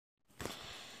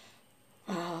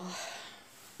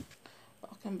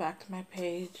welcome back to my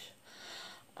page.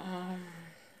 Um,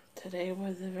 Today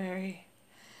was a very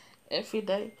iffy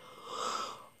day.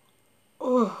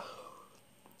 Oh,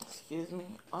 excuse me.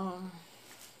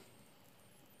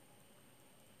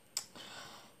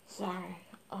 Sorry.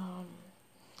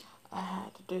 I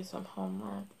had to do some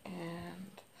homework,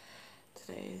 and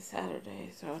today is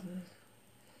Saturday, so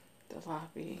the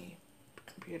lobby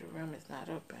computer room is not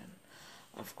open,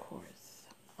 of course,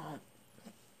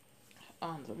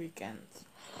 on the weekends.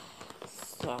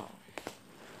 So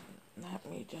let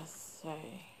me just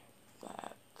say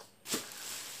that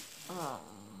um,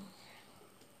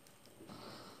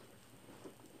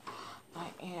 I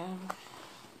am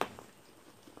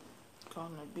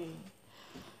gonna be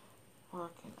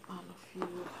working on a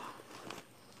few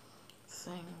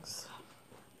things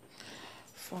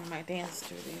for my dance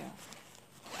studio.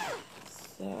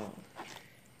 So,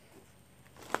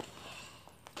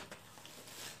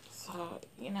 so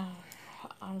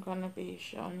I'm gonna be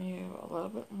showing you a little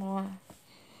bit more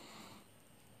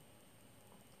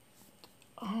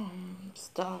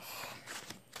stuff.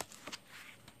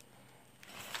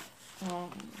 Um,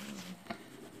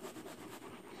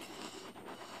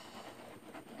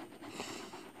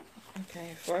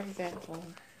 okay, for example,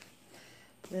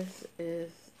 this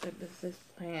is the business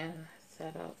plan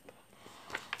setup.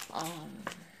 Um,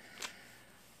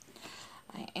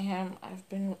 I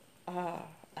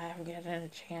haven't gotten a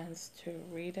chance to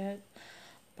read it,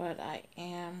 but I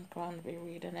am going to be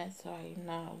reading it so I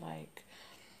know, like,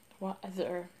 what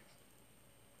other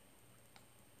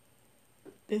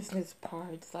business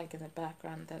parts, like, in the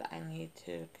background that I need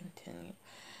to continue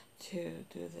to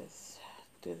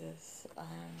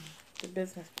the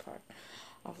business part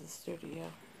of the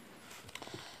studio.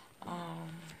 Um,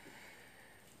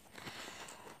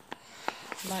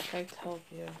 like I told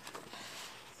you,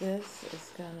 this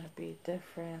is gonna be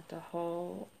different. The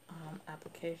whole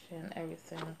application,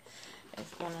 everything is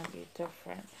gonna be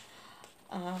different.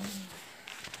 Um,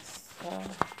 so,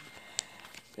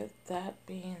 with that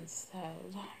being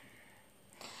said,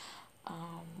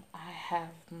 I have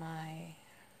my.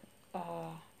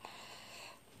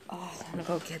 I'm gonna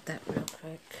go get that real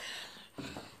quick.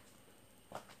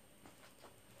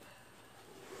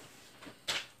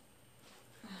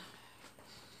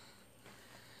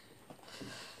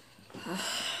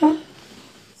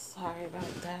 Sorry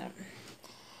about that.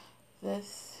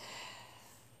 This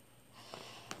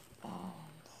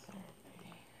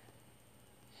therapy.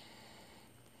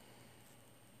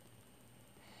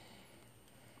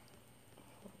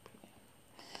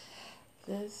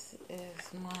 This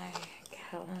is my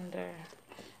calendar.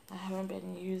 I haven't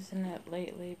been using it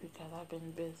lately because I've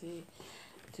been busy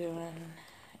doing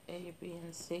A, B,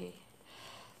 and C.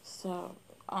 So,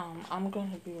 I'm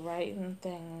going to be writing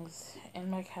things in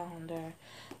my calendar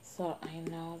so I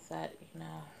know that,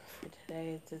 for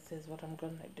today, this is what I'm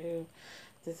going to do.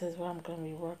 This is what I'm going to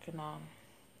be working on.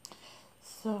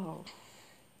 So,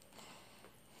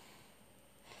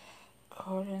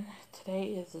 today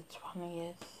is the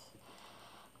 20th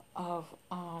of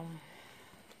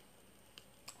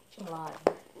July,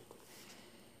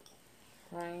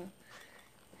 right?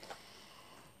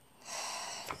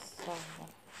 So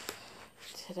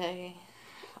today,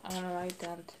 I'm gonna write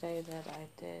down today that I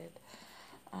did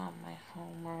my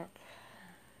homework,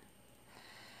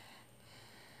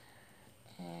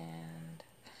 and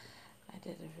I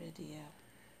did a video.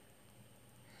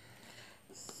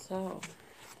 So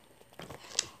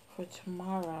for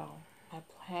tomorrow, my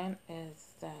plan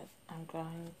is that I'm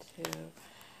going to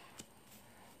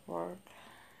work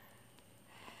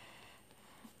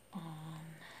on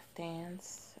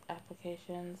dance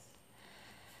applications.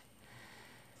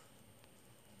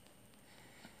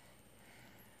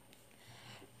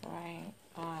 Right.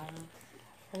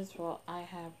 First of all, I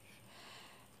have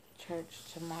church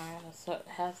tomorrow, so it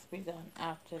has to be done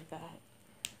after that.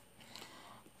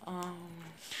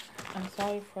 I'm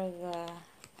sorry for the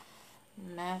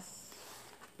mess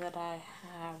that I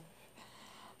have.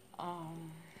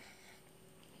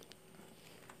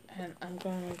 And I'm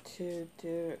going to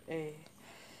do a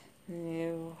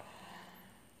new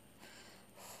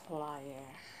flyer.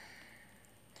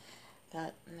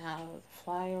 That now the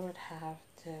flyer would have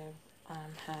to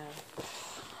have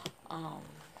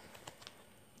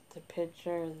the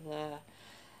picture,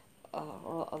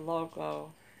 a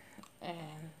logo,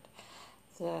 and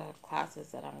the classes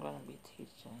that I'm going to be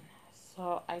teaching.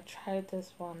 So I tried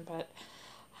this one, but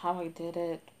how I did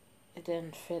it, it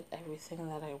didn't fit everything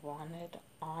that I wanted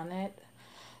on it.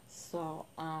 So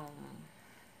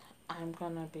I'm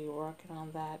going to be working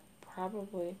on that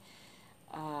probably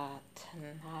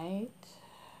tonight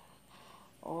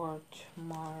or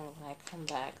tomorrow when I come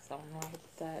back, so I'm gonna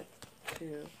put that to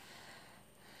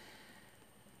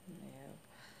new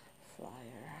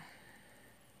flyer.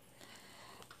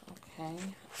 Okay,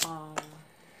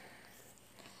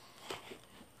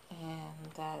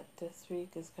 and that this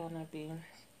week is gonna be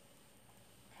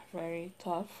very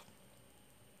tough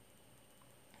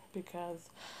because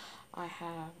I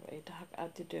have I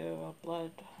have to do a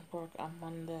blood work on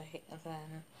Monday, and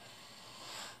then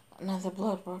another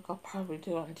blood work I'll probably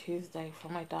do on Tuesday for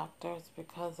my doctors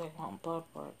because they want blood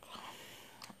work.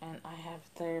 And I have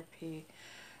therapy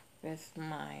with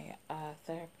my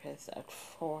therapist at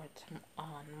 4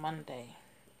 on Monday.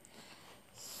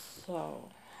 So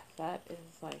that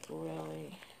is like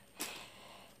really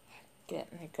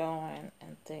getting it going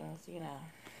and things,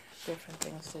 different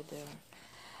things to do.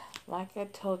 Like I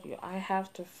told you, I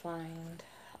have to find,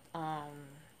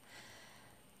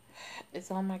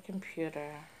 it's on my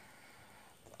computer,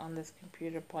 on this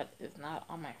computer, but it's not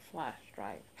on my flash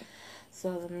drive.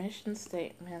 So the mission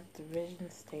statement, the vision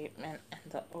statement,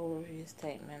 and the overview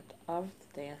statement of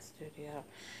the dance studio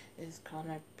is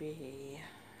gonna be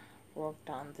worked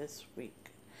on this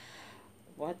week.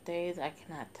 What days I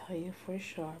cannot tell you for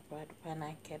sure, but when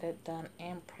I get it done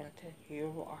and printed,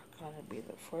 you are gonna be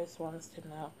the first ones to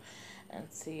know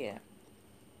and see it.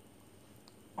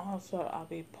 Also, I'll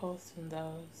be posting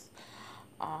those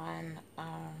on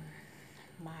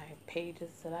my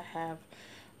pages that I have,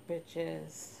 which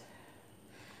is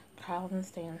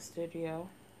Collins Dance Studio.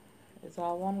 It's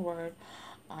all one word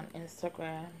on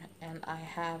Instagram, and I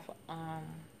have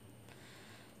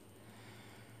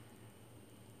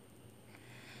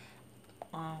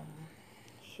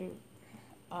shoot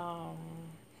I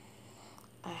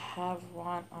have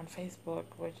one on Facebook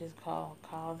which is called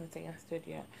Collins Dance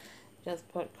Studio. Just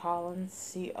put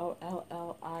Collins,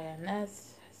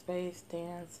 COLLINS space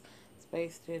dance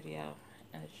space studio,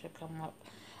 and it should come up.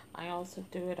 I also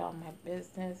do it on my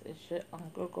business. It should on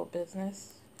Google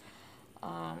Business.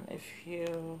 If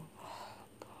you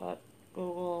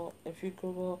Google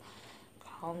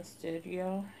Collins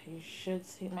Studio, you should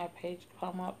see my page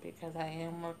come up because I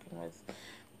am working with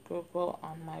Google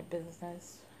on my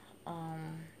business.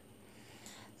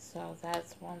 So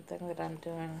that's one thing that I'm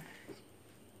doing.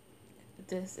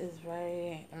 This is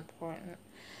very important.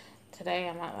 Today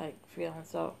I'm not like feeling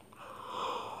so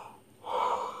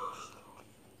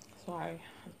sorry.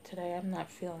 Today I'm not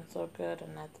feeling so good.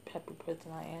 I'm not the peppy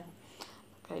person I am.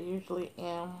 Like I usually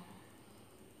am.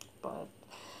 But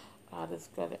God is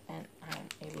good and I'm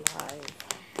alive.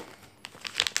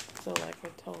 So like I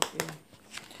told you.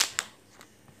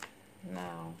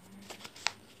 Now,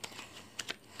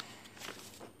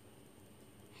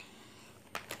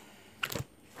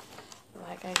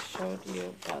 like I showed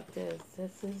you about this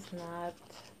is not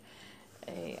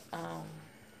a,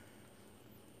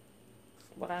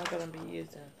 what I'm going to be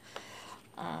using.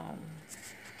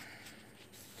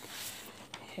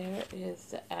 Here is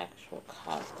the actual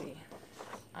copy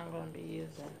I'm going to be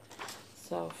using.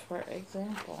 So, for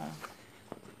example,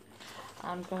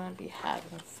 I'm going to be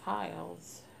having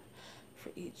files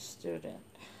for each student.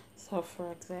 So,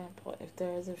 for example, if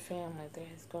there is a family,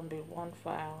 there's going to be one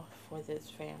file for this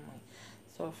family.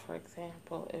 So, for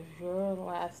example, if your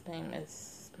last name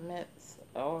is Smith,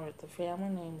 or the family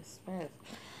name is Smith,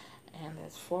 and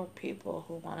there's 4 people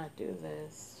who want to do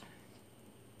this,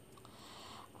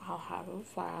 I'll have a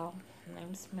file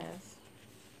named Smith,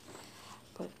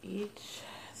 but each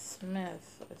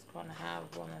Smith is going to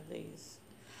have one of these.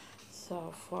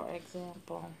 So, for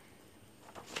example,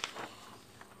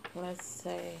 let's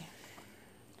say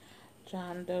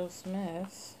John Doe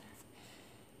Smith,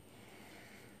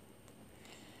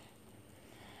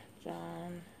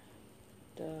 John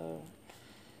Doe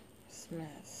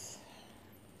Smith,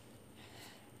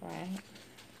 right?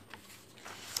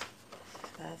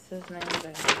 That's his name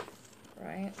there,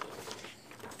 right?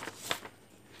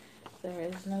 There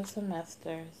is no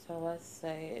semester, so let's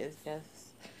say it's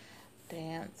just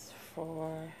dance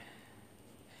for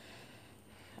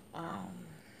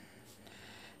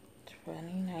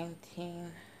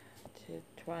 2019 to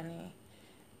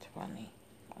 2020,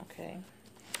 okay?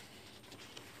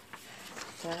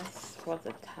 That's what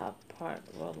the top part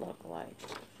will look like,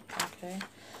 okay?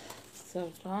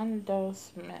 So John Doe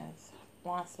Smith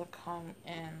wants to come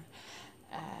in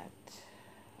at,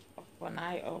 when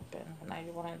I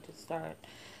wanted to start,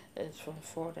 is from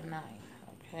 4 to 9,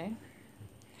 okay?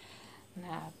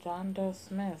 Now, John Doe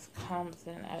Smith comes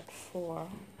in at 4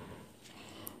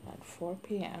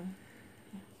 p.m.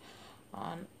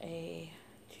 on a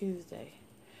Tuesday,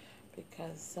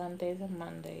 because Sundays and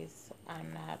Mondays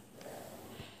I'm not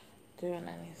doing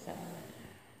anything,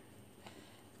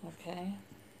 okay?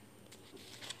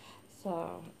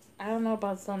 So I don't know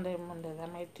about Sunday and Mondays. I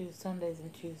might do Sundays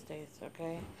and Tuesdays,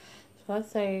 okay? So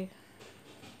let's say,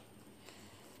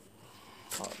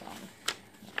 hold on,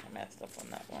 I messed up on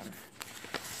that one.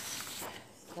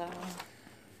 So,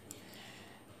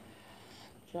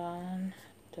 John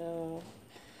Doe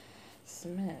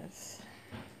Smith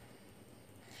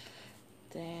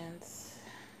dance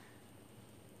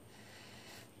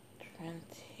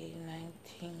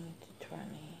 2019 to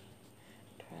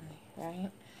 2020,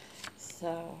 right?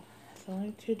 So it's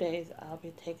only 2 days I'll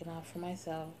be taking off for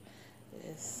myself.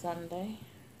 It's Sunday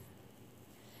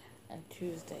and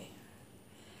Tuesday,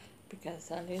 because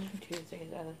Sundays and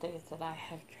Tuesdays are the days that I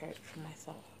have church for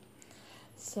myself.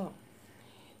 So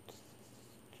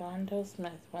John Doe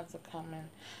Smith wants to come in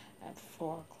at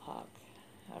 4 o'clock,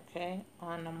 okay,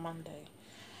 on a Monday.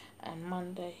 And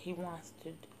Monday he wants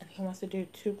to do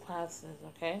 2 classes,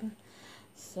 okay?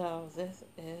 So this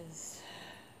is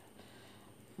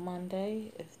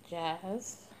Monday is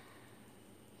jazz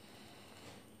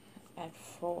at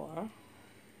 4,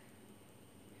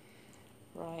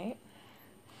 right?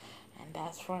 And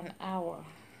that's for an hour,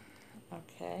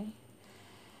 okay?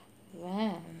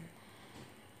 Then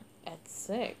at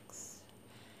 6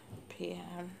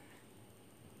 p.m.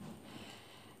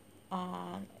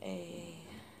 on a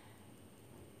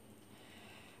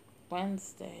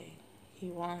Wednesday, he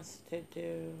wants to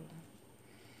do,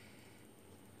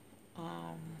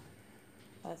 um,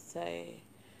 let's say,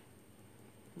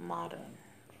 modern,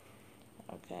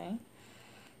 okay?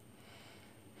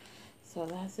 So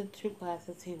that's the 2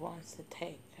 classes he wants to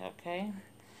take, okay?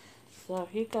 So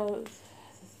he goes,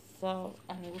 so,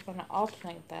 and we're going to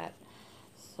alternate that.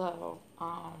 So,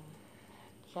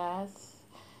 jazz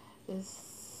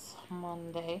is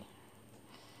Monday,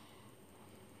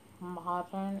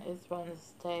 modern is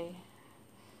Wednesday,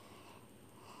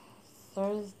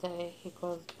 Thursday he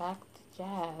goes back to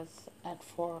jazz at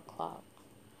 4 o'clock,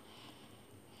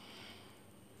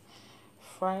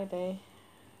 Friday,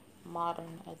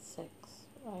 modern at 6,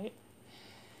 right?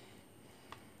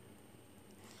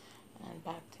 And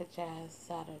back to jazz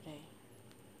Saturday,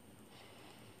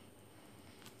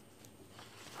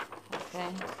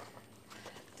 okay?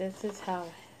 This is how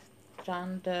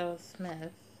John Doe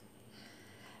Smith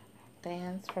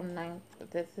dance from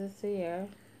this is the year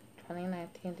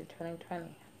 2019 to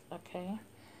 2020, okay?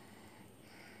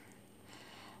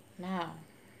 Now,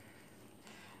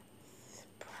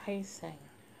 pricing,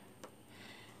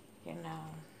 you know,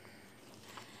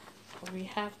 we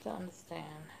have to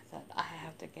understand that I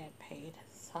have to get paid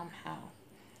somehow.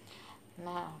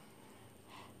 Now,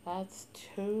 that's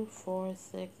 2, 4,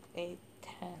 6, 8,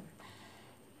 10.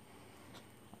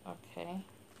 Okay.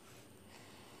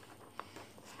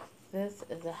 This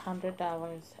is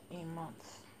 $100 a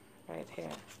month right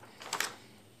here,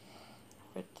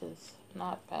 which is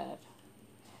not bad.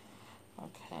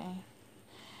 Okay.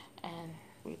 And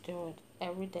we do it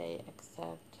every day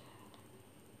except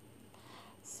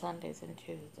Sundays and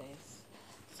Tuesdays.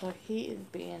 So he is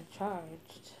being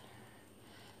charged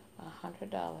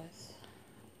 $100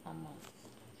 a month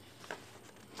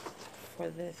for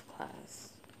this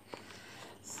class.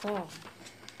 So,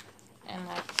 and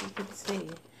like you can see,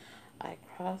 I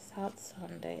crossed out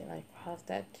Sunday and I crossed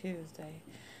out Tuesday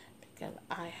because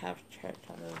I have church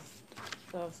on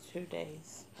those 2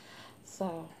 days.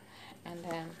 So, and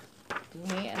then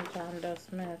me and John Doe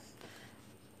Smith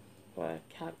would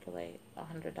calculate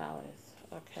 $100.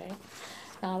 Okay.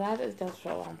 Now that is just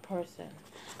for one person.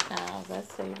 Now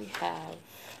let's say we have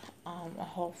a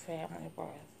whole family worth.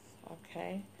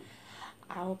 Okay.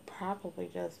 I will probably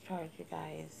just charge you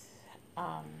guys.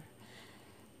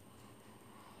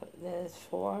 There's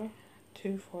 4,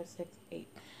 2, 4, 6,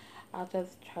 8. I'll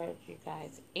just charge you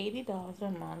guys $80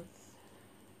 a month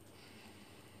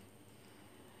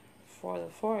for the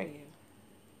 4 of you.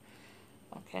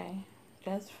 Okay,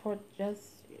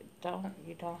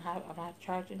 you don't have. I'm not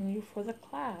charging you for the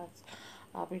class.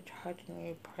 I'll be charging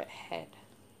you per head.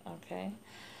 Okay,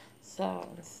 so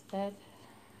instead,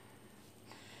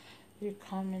 you're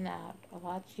coming out a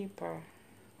lot cheaper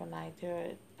when I do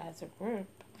it as a group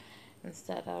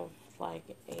instead of like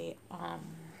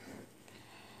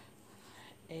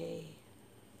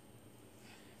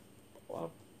or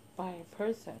by a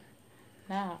person.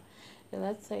 Now,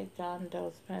 let's say John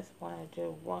Doe Smith wanted to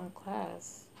do one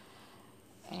class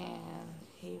and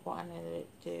he wanted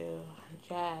to do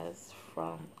jazz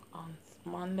from on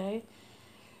Monday,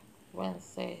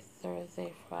 Wednesday,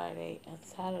 Thursday, Friday, and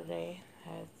Saturday.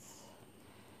 That's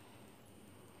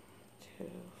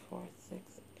 2, 4, 6,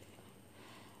 8.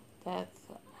 That's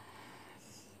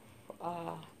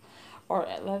or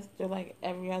let's do like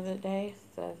every other day.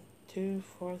 So 2,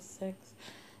 4, 6,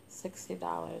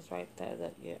 $60 right there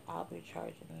that I'll be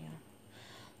charging you.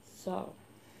 So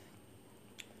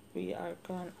we are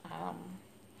going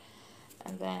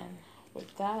and then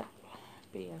with that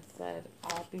being said,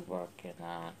 I'll be working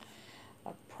on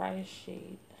a price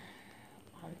sheet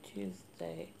on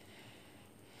Tuesday,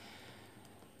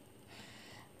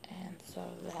 and so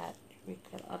that we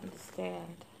could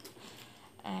understand,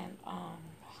 and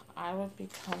I will be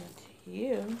coming to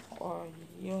you, or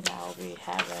you and I will be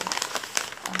having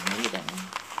a meeting,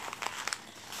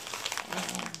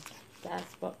 and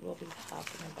that's what we'll be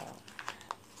talking about.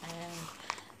 And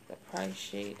the price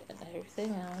sheet and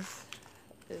everything else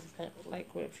is that,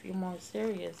 like, we're a few more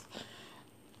serious.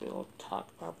 We'll talk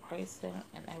about pricing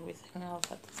and everything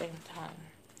else at the same time.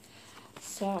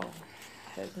 So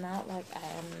it's not like I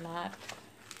am not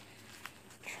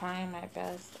trying my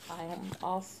best. I am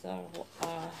also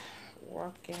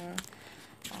working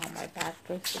on my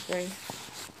bachelor's degree.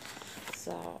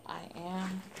 So I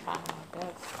am trying my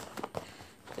best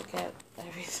to get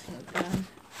everything done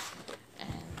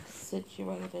and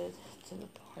situated to the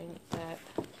point that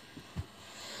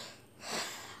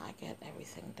I get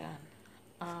everything done.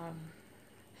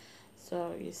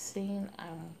 So you've seen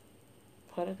I'm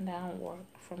putting down work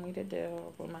for me to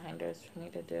do, reminders for me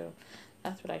to do.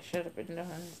 That's what I should have been doing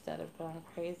instead of going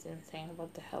crazy and saying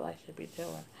what the hell I should be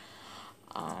doing.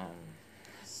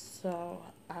 So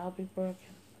I'll be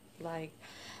working, like,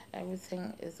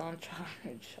 everything is on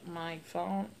charge. My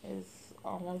phone is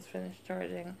almost finished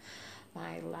charging.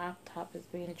 My laptop is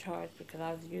being charged because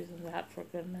I was using that for a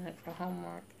good minute for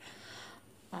homework.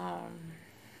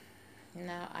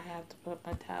 Now I have to put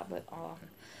my tablet on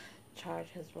charge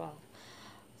as well.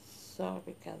 So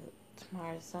because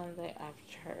tomorrow's Sunday after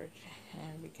church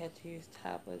and we get to use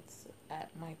tablets at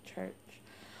my church.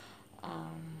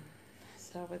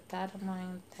 So with that in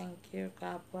mind, thank you.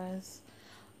 God bless.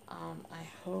 I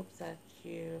hope that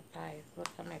you guys look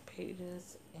at my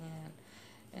pages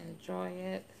and enjoy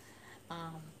it.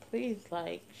 Please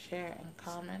like, share, and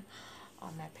comment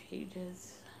on my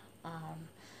pages.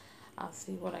 I'll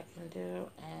see what I can do,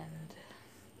 and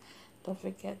don't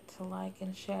forget to like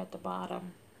and share at the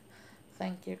bottom.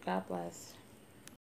 Thank you. God bless.